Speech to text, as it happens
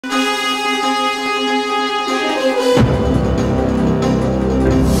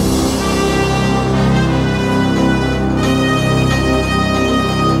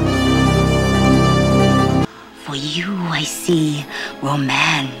see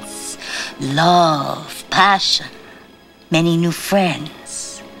romance, love, passion, many new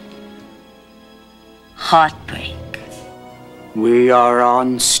friends, heartbreak. We are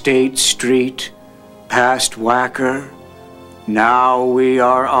on State Street, past Wacker. Now we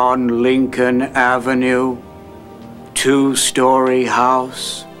are on Lincoln Avenue, 2-story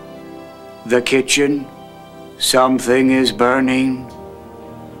house. The kitchen, something is burning.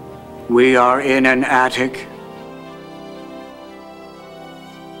 We are in an attic.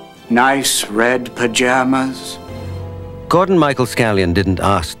 Nice red pajamas. Gordon Michael Scallion didn't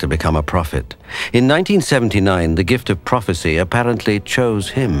ask to become a prophet. In 1979, the gift of prophecy apparently chose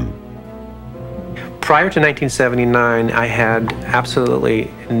him. Prior to 1979, I had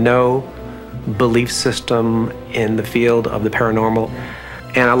absolutely no belief system in the field of the paranormal,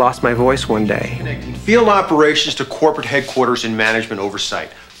 and I lost my voice one day. Connecting field operations to corporate headquarters and management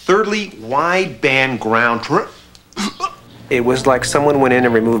oversight. Thirdly, wideband ground. It was like someone went in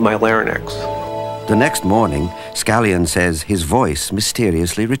and removed my larynx. The next morning, Scallion says his voice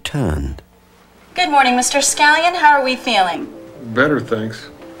mysteriously returned. Good morning, Mr. Scallion. How are we feeling? Better, thanks.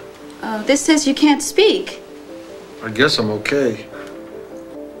 This says you can't speak. I guess I'm okay.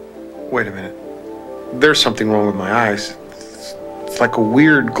 Wait a minute. There's something wrong with my eyes. It's like a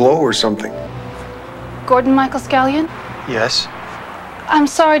weird glow or something. Gordon Michael Scallion? Yes? I'm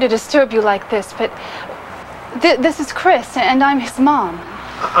sorry to disturb you like this, but this is Chris, and I'm his mom.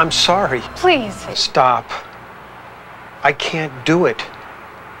 I'm sorry. Please. Stop. I can't do it.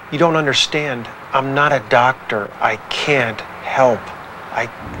 You don't understand. I'm not a doctor. I can't help.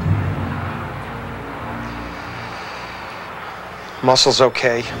 Muscle's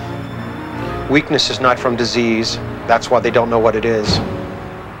okay. Weakness is not from disease. That's why they don't know what it is.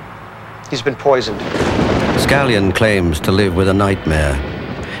 He's been poisoned. Scallion claims to live with a nightmare.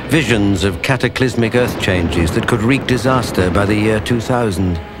 Visions of cataclysmic earth changes that could wreak disaster by the year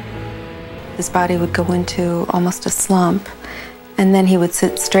 2000. His body would go into almost a slump, and then he would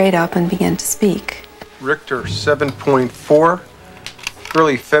sit straight up and begin to speak. Richter 7.4,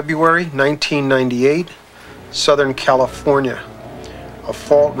 early February 1998, Southern California. A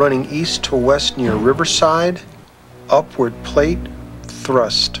fault running east to west near Riverside, upward plate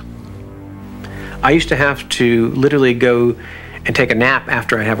thrust. I used to have to literally go and take a nap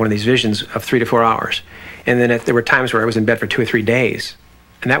after I have one of these visions of 3 to 4 hours. And then there were times where I was in bed for 2 or 3 days.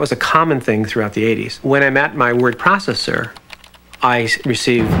 And that was a common thing throughout the 80s. When I'm at my word processor, I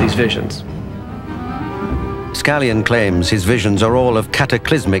receive these visions. Scallion claims his visions are all of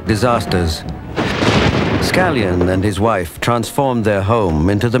cataclysmic disasters. Scallion and his wife transformed their home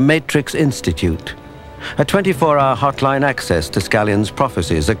into the Matrix Institute, a 24-hour hotline access to Scallion's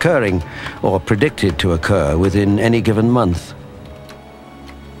prophecies occurring, or predicted to occur, within any given month.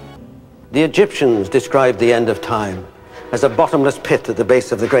 The Egyptians described the end of time as a bottomless pit at the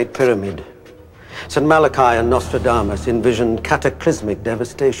base of the Great Pyramid. St. Malachi and Nostradamus envisioned cataclysmic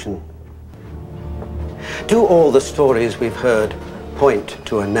devastation. Do all the stories we've heard point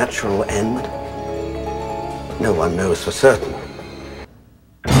to a natural end? No one knows for certain.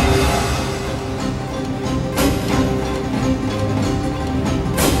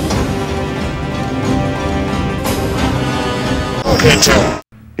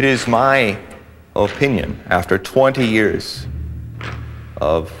 It is my opinion, after 20 years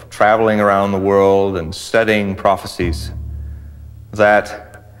of traveling around the world and studying prophecies,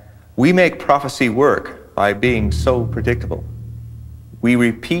 that we make prophecy work by being so predictable. We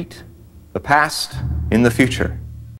repeat the past in the future.